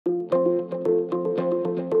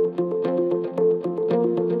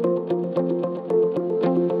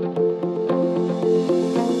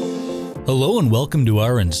Hello and welcome to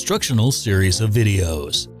our instructional series of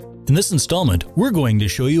videos. In this installment, we're going to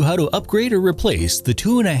show you how to upgrade or replace the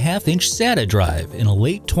 2.5-inch SATA drive in a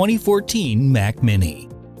late 2014 Mac Mini.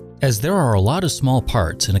 As there are a lot of small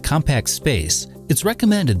parts in a compact space, it's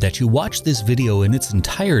recommended that you watch this video in its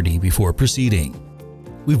entirety before proceeding.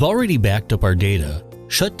 We've already backed up our data,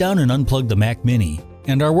 shut down and unplugged the Mac Mini,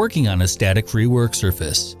 and are working on a static-free work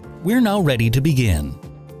surface. We're now ready to begin.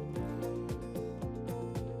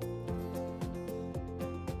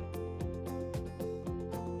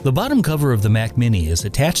 The bottom cover of the Mac Mini is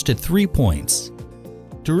attached at 3 points.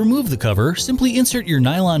 To remove the cover, simply insert your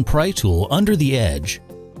nylon pry tool under the edge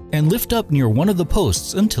and lift up near one of the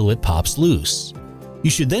posts until it pops loose. You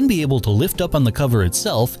should then be able to lift up on the cover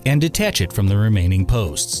itself and detach it from the remaining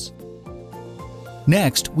posts.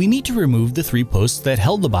 Next, we need to remove the 3 posts that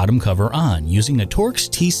held the bottom cover on using a Torx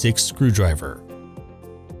T6 screwdriver.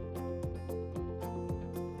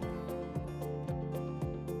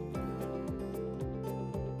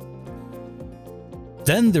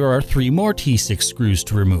 Then there are 3 more T6 screws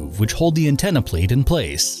to remove, which hold the antenna plate in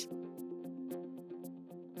place.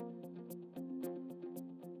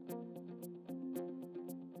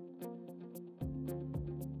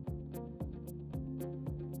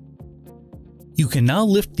 You can now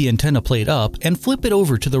lift the antenna plate up and flip it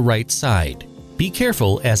over to the right side. Be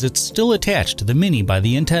careful as it's still attached to the Mini by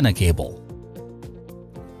the antenna cable.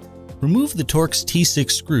 Remove the Torx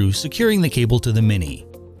T6 screw securing the cable to the Mini.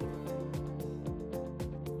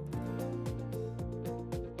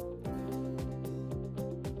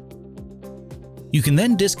 You can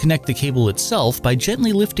then disconnect the cable itself by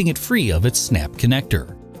gently lifting it free of its snap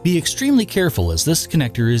connector. Be extremely careful as this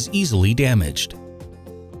connector is easily damaged.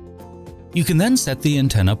 You can then set the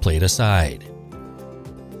antenna plate aside.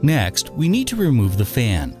 Next, we need to remove the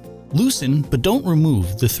fan. Loosen but don't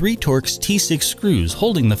remove the 3 Torx T6 screws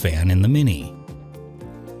holding the fan in the Mini.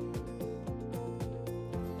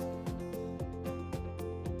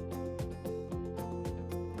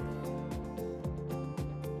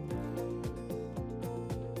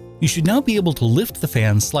 You should now be able to lift the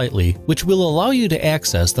fan slightly, which will allow you to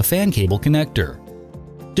access the fan cable connector.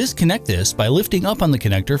 Disconnect this by lifting up on the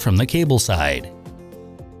connector from the cable side.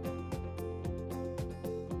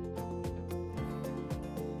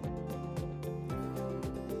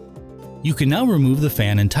 You can now remove the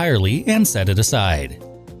fan entirely and set it aside.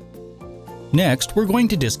 Next, we're going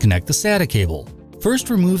to disconnect the SATA cable.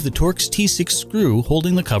 First, remove the Torx T6 screw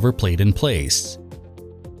holding the cover plate in place.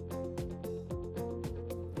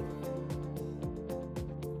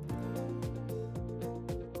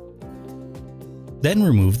 Then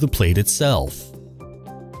remove the plate itself.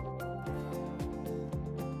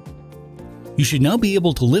 You should now be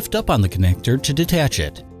able to lift up on the connector to detach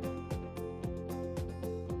it.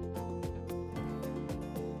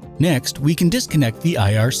 Next, we can disconnect the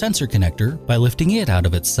IR sensor connector by lifting it out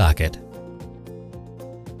of its socket.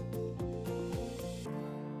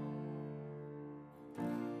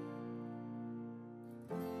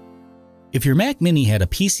 If your Mac Mini had a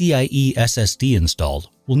PCIe SSD installed,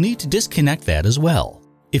 we'll need to disconnect that as well.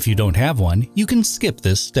 If you don't have one, you can skip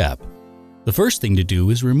this step. The first thing to do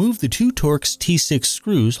is remove the 2 Torx T6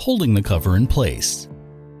 screws holding the cover in place.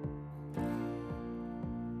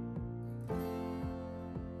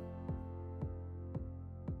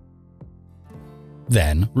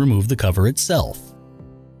 Then, remove the cover itself.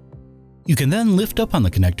 You can then lift up on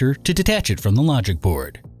the connector to detach it from the logic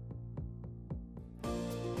board.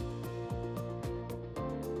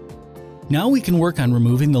 Now we can work on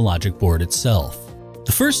removing the logic board itself.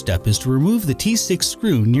 The first step is to remove the T6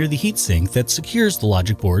 screw near the heatsink that secures the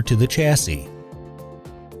logic board to the chassis.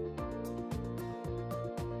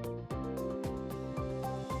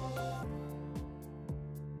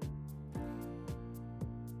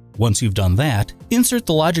 Once you've done that, insert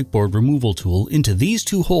the logic board removal tool into these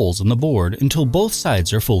 2 holes in the board until both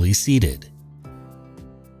sides are fully seated.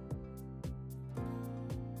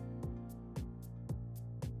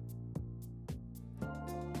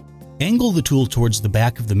 Angle the tool towards the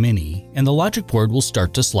back of the Mini and the logic board will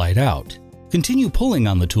start to slide out. Continue pulling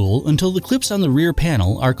on the tool until the clips on the rear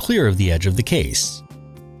panel are clear of the edge of the case.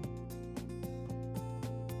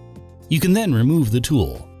 You can then remove the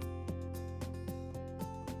tool.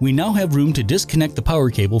 We now have room to disconnect the power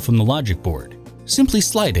cable from the logic board. Simply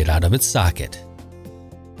slide it out of its socket.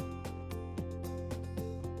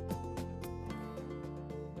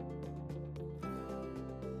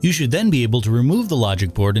 You should then be able to remove the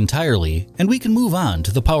logic board entirely, and we can move on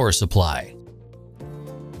to the power supply.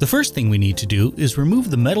 The first thing we need to do is remove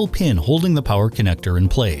the metal pin holding the power connector in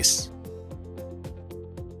place.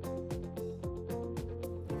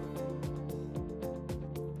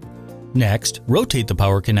 Next, rotate the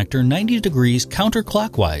power connector 90 degrees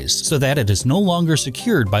counterclockwise so that it is no longer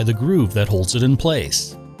secured by the groove that holds it in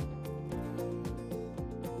place.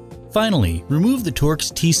 Finally, remove the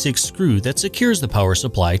Torx T6 screw that secures the power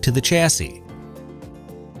supply to the chassis.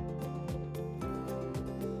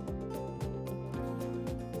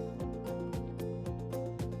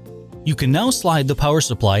 You can now slide the power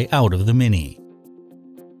supply out of the Mini.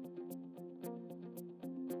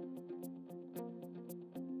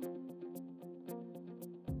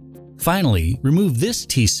 Finally, remove this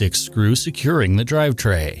T6 screw securing the drive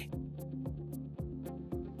tray.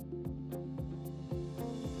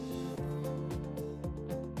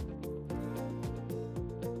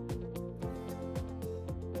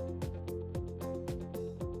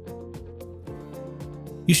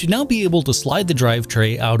 You should now be able to slide the drive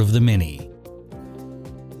tray out of the Mini.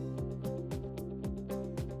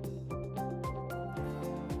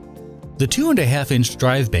 The 2.5-inch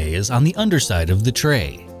drive bay is on the underside of the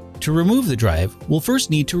tray. To remove the drive, we'll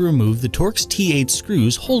first need to remove the Torx T8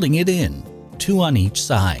 screws holding it in, 2 on each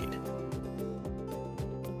side.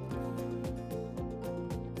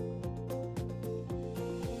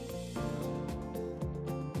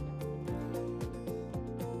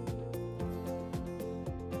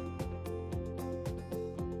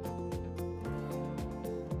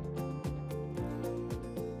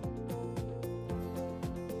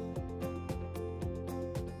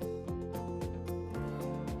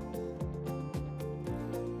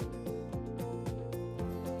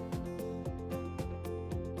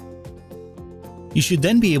 You should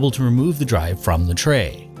then be able to remove the drive from the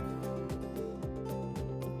tray.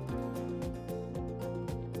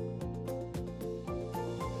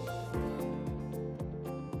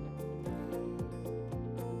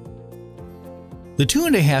 The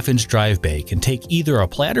 2.5-inch drive bay can take either a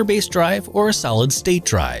platter-based drive or a solid-state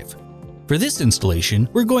drive. For this installation,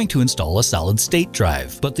 we're going to install a solid-state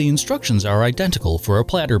drive, but the instructions are identical for a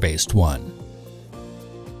platter-based one.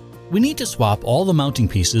 We need to swap all the mounting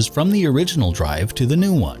pieces from the original drive to the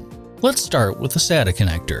new one. Let's start with the SATA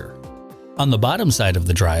connector. On the bottom side of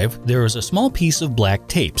the drive, there is a small piece of black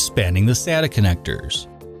tape spanning the SATA connectors.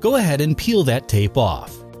 Go ahead and peel that tape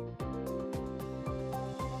off.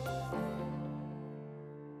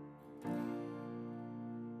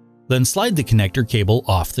 Then slide the connector cable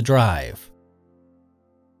off the drive.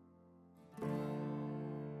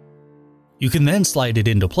 You can then slide it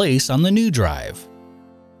into place on the new drive.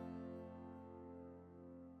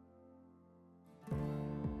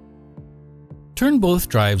 Turn both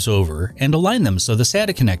drives over and align them so the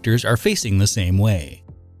SATA connectors are facing the same way.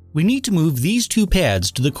 We need to move these two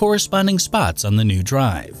pads to the corresponding spots on the new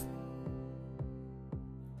drive.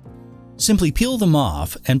 Simply peel them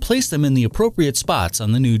off and place them in the appropriate spots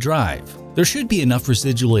on the new drive. There should be enough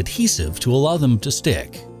residual adhesive to allow them to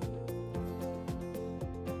stick.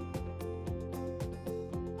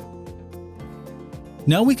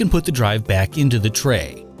 Now we can put the drive back into the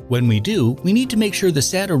tray. When we do, we need to make sure the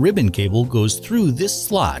SATA ribbon cable goes through this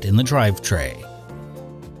slot in the drive tray.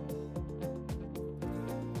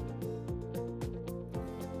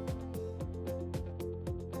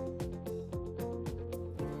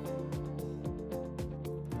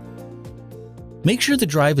 Make sure the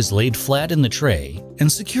drive is laid flat in the tray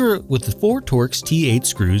and secure it with the 4 Torx T8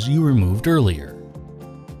 screws you removed earlier.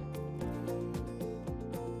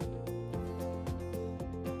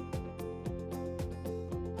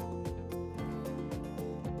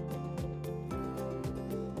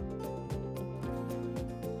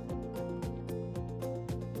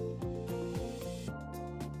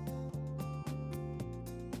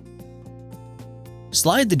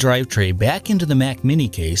 Slide the drive tray back into the Mac Mini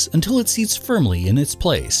case until it seats firmly in its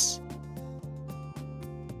place.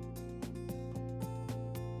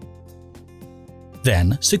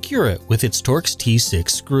 Then, secure it with its Torx T6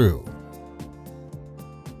 screw.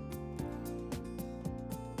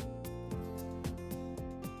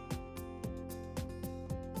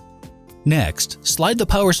 Next, slide the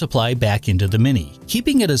power supply back into the Mini,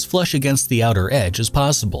 keeping it as flush against the outer edge as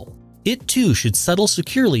possible. It too should settle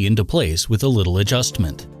securely into place with a little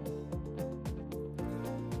adjustment.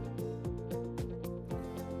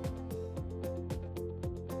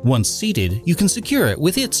 Once seated, you can secure it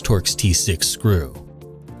with its Torx T6 screw.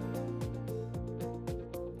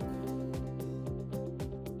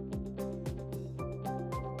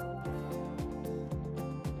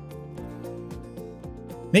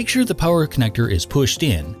 Make sure the power connector is pushed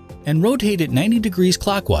in and rotate it 90 degrees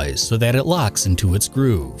clockwise so that it locks into its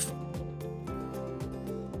groove.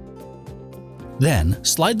 Then,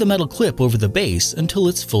 slide the metal clip over the base until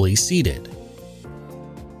it's fully seated.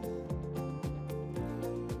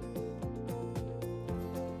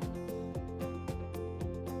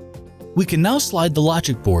 We can now slide the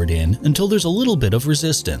logic board in until there's a little bit of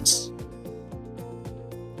resistance.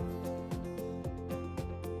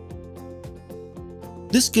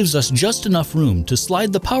 This gives us just enough room to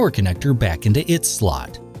slide the power connector back into its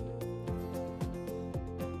slot.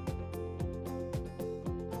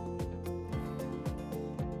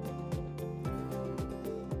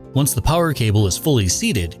 Once the power cable is fully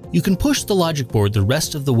seated, you can push the logic board the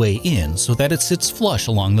rest of the way in so that it sits flush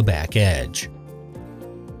along the back edge.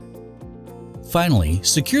 Finally,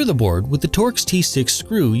 secure the board with the Torx T6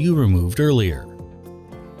 screw you removed earlier.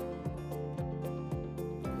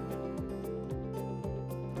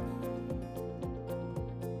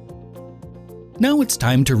 Now it's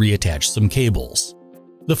time to reattach some cables.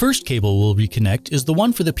 The first cable we'll reconnect is the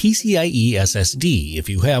one for the PCIe SSD if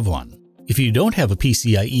you have one. If you don't have a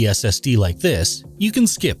PCIe SSD like this, you can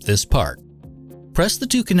skip this part. Press the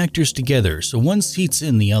two connectors together so one seats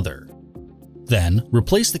in the other. Then,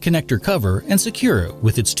 replace the connector cover and secure it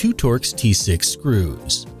with its two Torx T6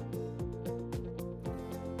 screws.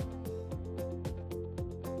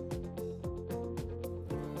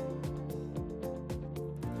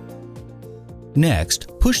 Next,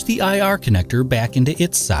 push the IR connector back into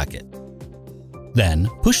its socket. Then,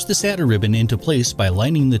 push the SATA ribbon into place by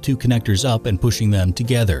lining the two connectors up and pushing them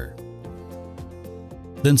together.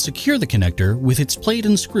 Then secure the connector with its plate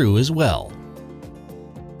and screw as well.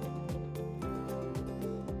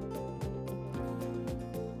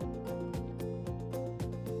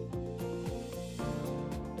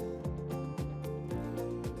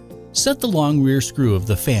 Set the long rear screw of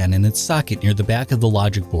the fan in its socket near the back of the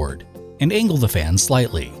logic board and angle the fan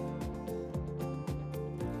slightly.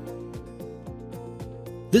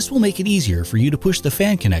 This will make it easier for you to push the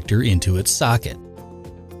fan connector into its socket.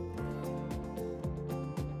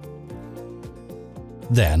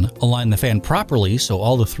 Then, align the fan properly so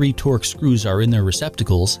all the three Torx screws are in their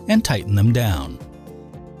receptacles and tighten them down.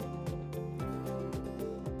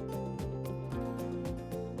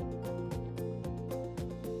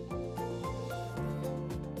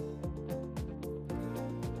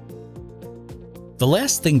 The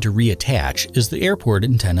last thing to reattach is the airport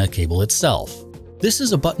antenna cable itself. This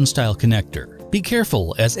is a button-style connector. Be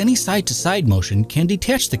careful, as any side-to-side motion can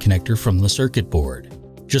detach the connector from the circuit board.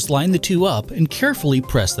 Just line the two up and carefully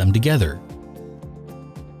press them together.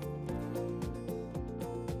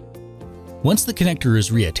 Once the connector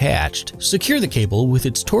is reattached, secure the cable with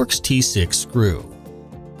its Torx T6 screw.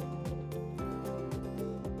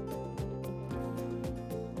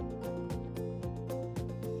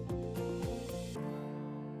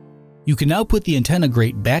 You can now put the antenna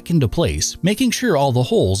grate back into place, making sure all the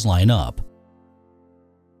holes line up.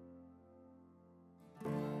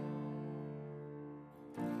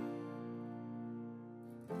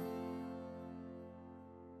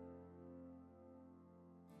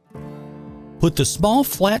 Put the small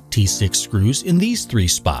flat T6 screws in these three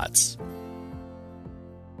spots.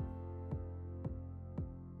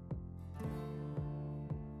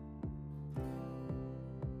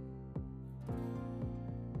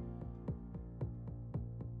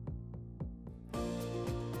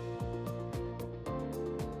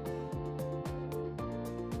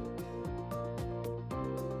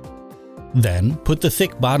 Then, put the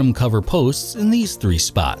thick bottom cover posts in these three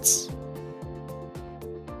spots.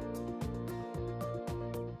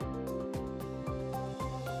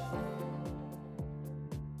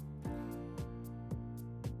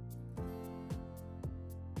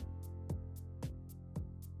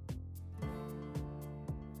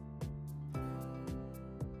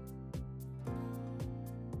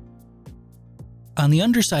 On the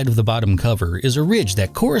underside of the bottom cover is a ridge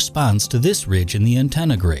that corresponds to this ridge in the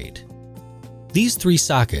antenna grate. These three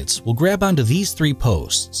sockets will grab onto these three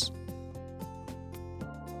posts.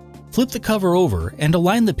 Flip the cover over and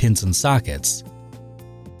align the pins and sockets.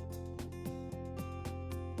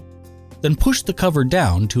 Then push the cover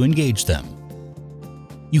down to engage them.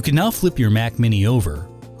 You can now flip your Mac Mini over,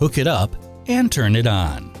 hook it up, and turn it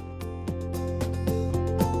on.